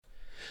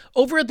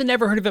Over at the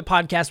Never Heard of It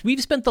podcast,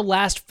 we've spent the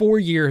last 4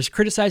 years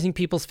criticizing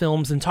people's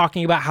films and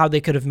talking about how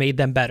they could have made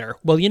them better.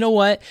 Well, you know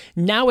what?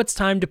 Now it's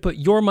time to put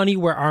your money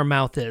where our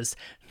mouth is.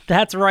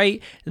 That's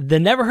right. The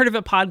Never Heard of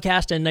It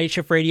podcast and Night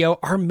Shift Radio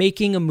are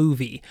making a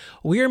movie.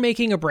 We are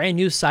making a brand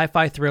new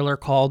sci-fi thriller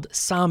called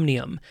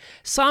Somnium.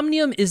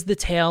 Somnium is the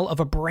tale of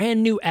a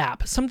brand new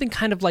app, something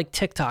kind of like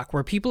TikTok,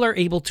 where people are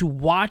able to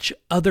watch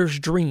others'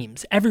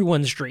 dreams,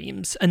 everyone's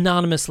dreams,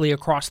 anonymously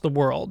across the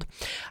world.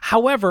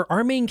 However,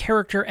 our main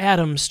character,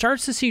 Adam,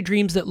 starts to see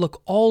dreams that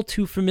look all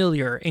too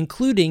familiar,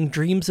 including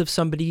dreams of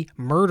somebody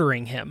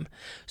murdering him.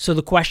 So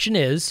the question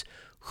is,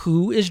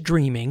 who is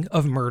dreaming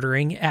of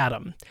murdering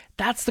Adam?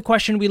 That's the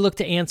question we look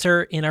to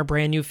answer in our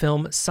brand new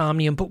film,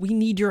 Somnium, but we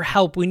need your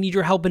help. We need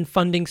your help in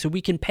funding so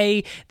we can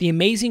pay the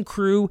amazing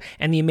crew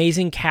and the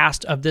amazing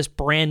cast of this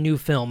brand new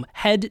film.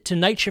 Head to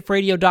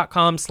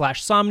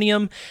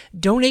nightshiftradio.com/somnium,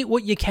 donate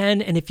what you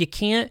can, and if you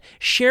can't,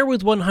 share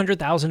with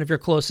 100,000 of your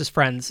closest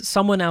friends.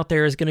 Someone out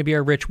there is going to be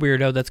a rich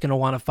weirdo that's going to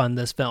want to fund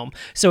this film.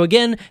 So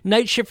again,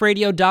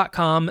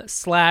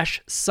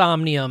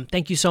 nightshiftradio.com/somnium.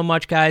 Thank you so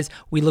much, guys.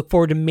 We look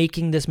forward to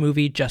making this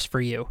movie just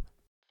for you.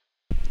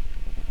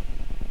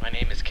 My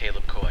name is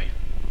Caleb Coy,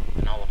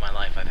 and all of my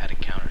life I've had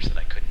encounters that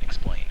I couldn't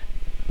explain.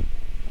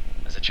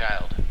 As a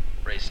child,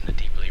 raised in a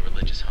deeply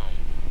religious home,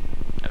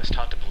 I was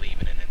taught to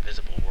believe in an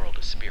invisible world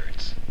of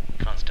spirits,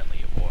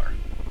 constantly at war.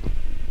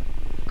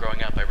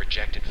 Growing up, I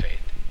rejected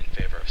faith in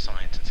favor of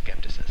science and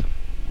skepticism.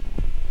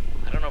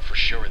 I don't know for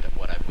sure that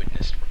what I've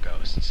witnessed were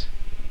ghosts.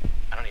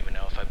 I don't even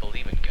know if I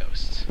believe in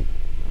ghosts.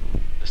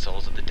 The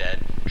souls of the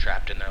dead,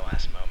 trapped in their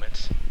last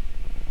moments.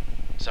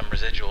 Some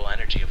residual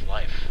energy of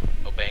life,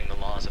 obeying the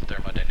laws of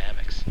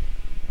thermodynamics.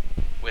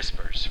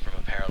 Whispers from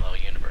a parallel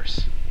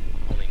universe,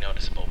 only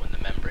noticeable when the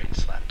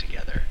membranes slap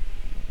together.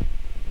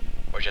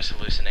 Or just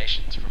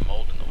hallucinations from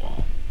mold in the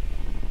wall.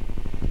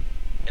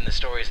 In the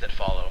stories that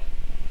follow,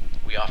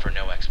 we offer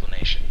no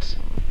explanations,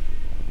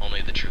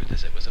 only the truth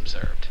as it was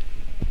observed.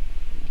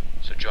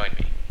 So join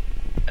me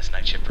as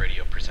Night Shift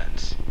Radio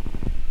presents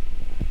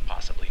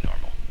Possibly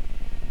Normal.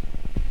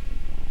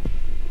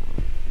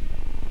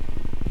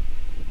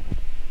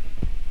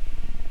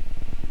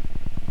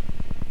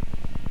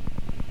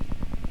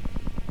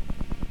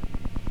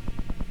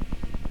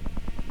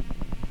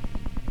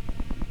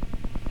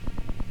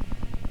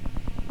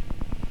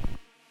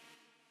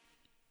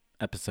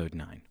 Episode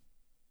 9.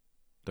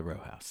 The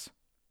Rowhouse.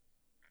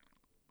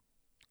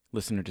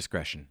 Listener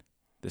discretion.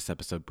 This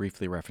episode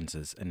briefly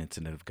references an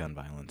incident of gun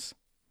violence.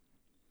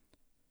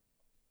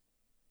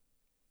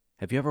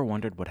 Have you ever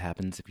wondered what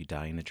happens if you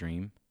die in a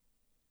dream?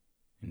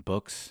 In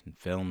books, and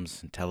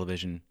films, and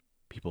television,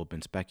 people have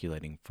been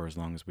speculating for as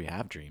long as we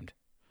have dreamed.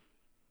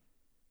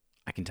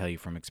 I can tell you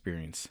from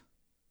experience,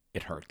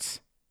 it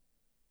hurts.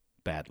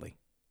 Badly.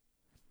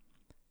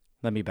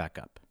 Let me back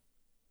up.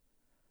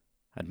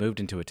 I'd moved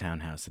into a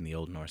townhouse in the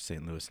old North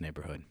St. Louis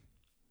neighborhood,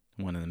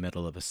 one in the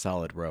middle of a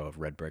solid row of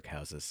red brick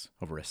houses,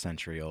 over a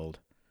century old.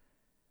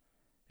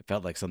 It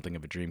felt like something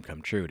of a dream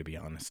come true, to be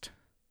honest.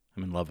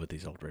 I'm in love with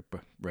these old red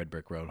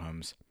brick row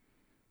homes.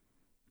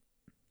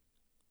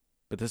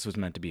 But this was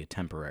meant to be a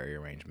temporary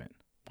arrangement,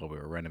 while we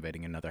were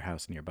renovating another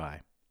house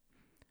nearby.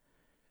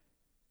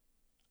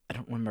 I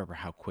don't remember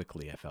how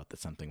quickly I felt that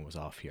something was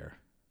off here.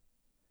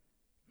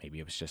 Maybe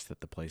it was just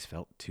that the place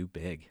felt too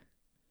big.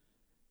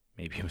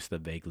 Maybe it was the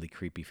vaguely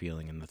creepy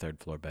feeling in the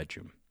third-floor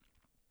bedroom.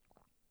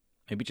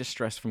 Maybe just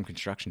stress from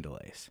construction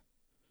delays.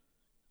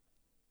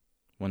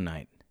 One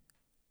night,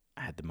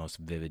 I had the most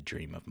vivid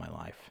dream of my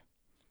life.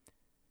 I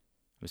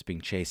was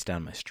being chased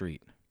down my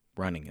street,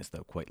 running as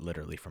though quite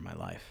literally for my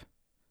life.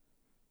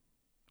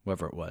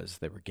 Whoever it was,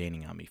 they were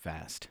gaining on me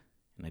fast,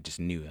 and I just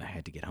knew I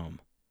had to get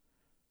home.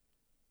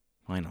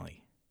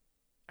 Finally,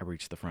 I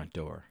reached the front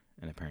door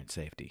in apparent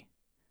safety.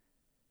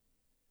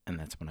 And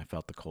that's when I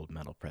felt the cold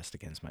metal pressed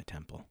against my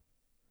temple.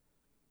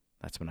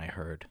 That's when I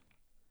heard,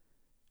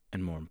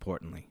 and more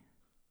importantly,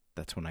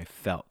 that's when I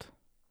felt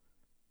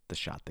the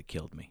shot that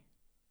killed me.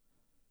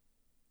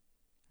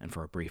 And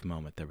for a brief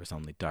moment, there was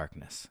only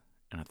darkness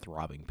and a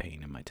throbbing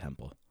pain in my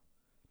temple.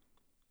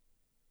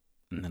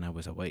 And then I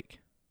was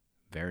awake,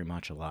 very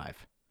much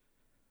alive,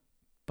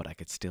 but I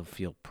could still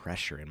feel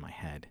pressure in my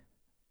head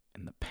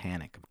and the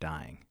panic of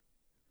dying.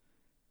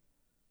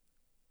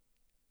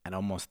 At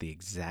almost the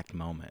exact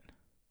moment,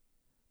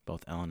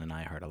 both Ellen and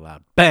I heard a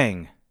loud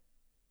bang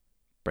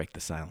break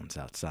the silence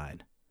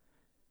outside.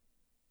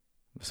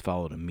 It was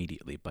followed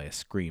immediately by a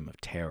scream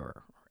of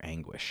terror or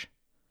anguish.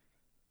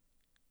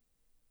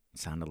 It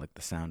sounded like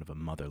the sound of a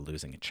mother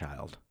losing a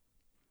child.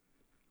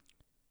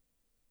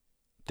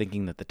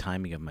 Thinking that the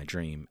timing of my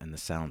dream and the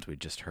sounds we'd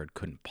just heard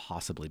couldn't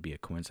possibly be a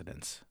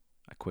coincidence,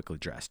 I quickly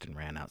dressed and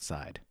ran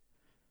outside,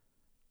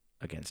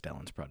 against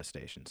Ellen's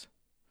protestations.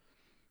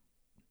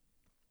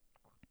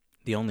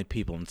 The only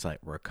people in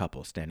sight were a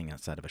couple standing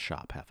outside of a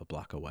shop half a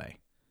block away.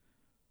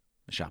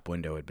 The shop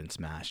window had been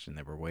smashed and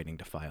they were waiting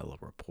to file a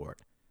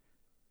report.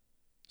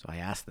 So I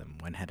asked them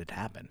when had it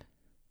happened.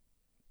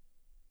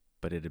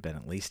 But it had been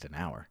at least an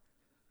hour.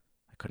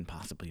 It couldn't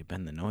possibly have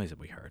been the noise that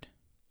we heard.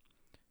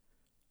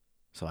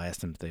 So I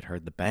asked them if they'd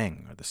heard the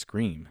bang or the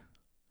scream,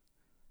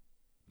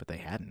 but they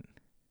hadn't.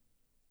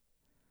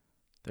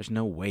 There's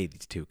no way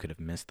these two could have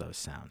missed those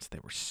sounds. They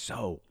were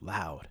so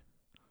loud.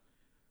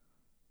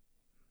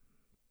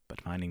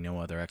 But finding no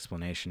other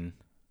explanation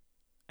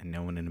and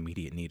no one in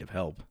immediate need of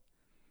help,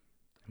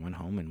 I went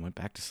home and went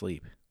back to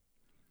sleep.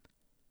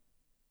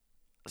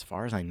 As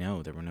far as I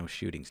know, there were no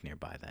shootings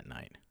nearby that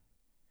night,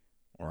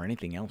 or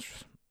anything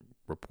else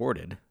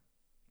reported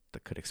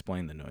that could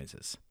explain the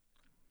noises.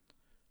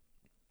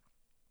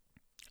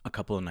 A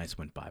couple of nights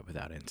went by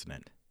without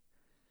incident.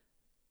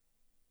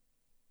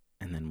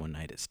 And then one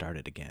night it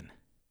started again.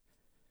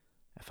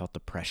 I felt the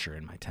pressure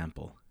in my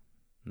temple,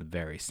 in the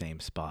very same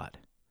spot.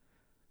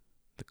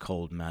 The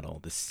cold metal,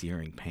 the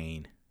searing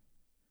pain.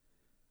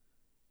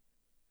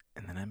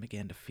 And then I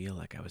began to feel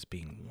like I was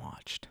being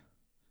watched.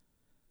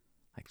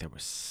 Like there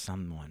was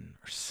someone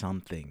or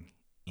something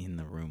in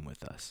the room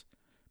with us,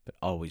 but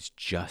always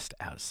just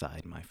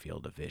outside my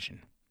field of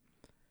vision.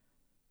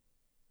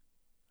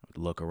 I would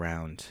look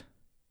around,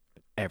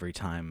 but every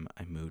time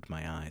I moved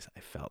my eyes, I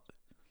felt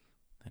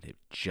that it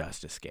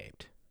just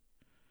escaped.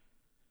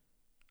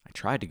 I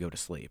tried to go to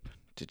sleep,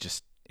 to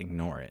just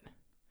ignore it,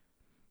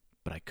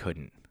 but I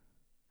couldn't.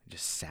 I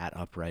just sat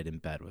upright in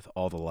bed with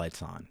all the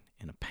lights on,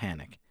 in a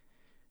panic,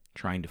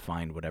 trying to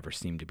find whatever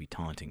seemed to be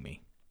taunting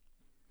me.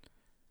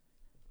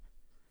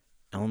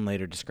 Ellen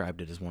later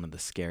described it as one of the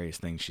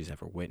scariest things she's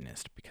ever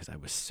witnessed because I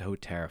was so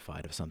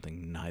terrified of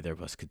something neither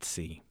of us could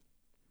see.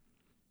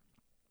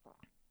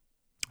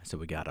 So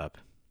we got up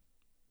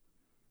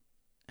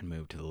and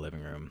moved to the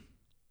living room.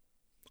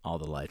 All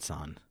the lights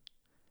on,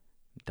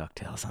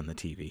 DuckTales on the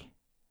TV.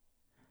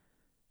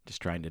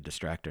 Just trying to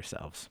distract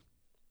ourselves.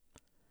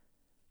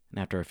 And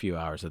after a few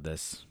hours of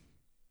this,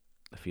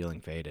 the feeling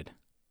faded.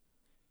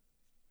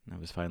 And I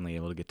was finally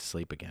able to get to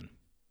sleep again.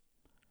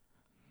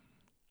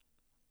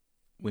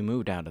 We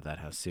moved out of that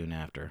house soon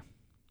after.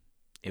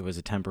 It was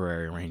a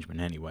temporary arrangement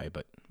anyway,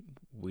 but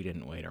we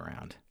didn't wait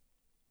around.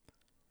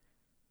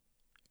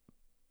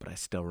 But I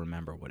still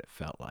remember what it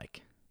felt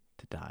like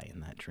to die in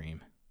that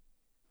dream.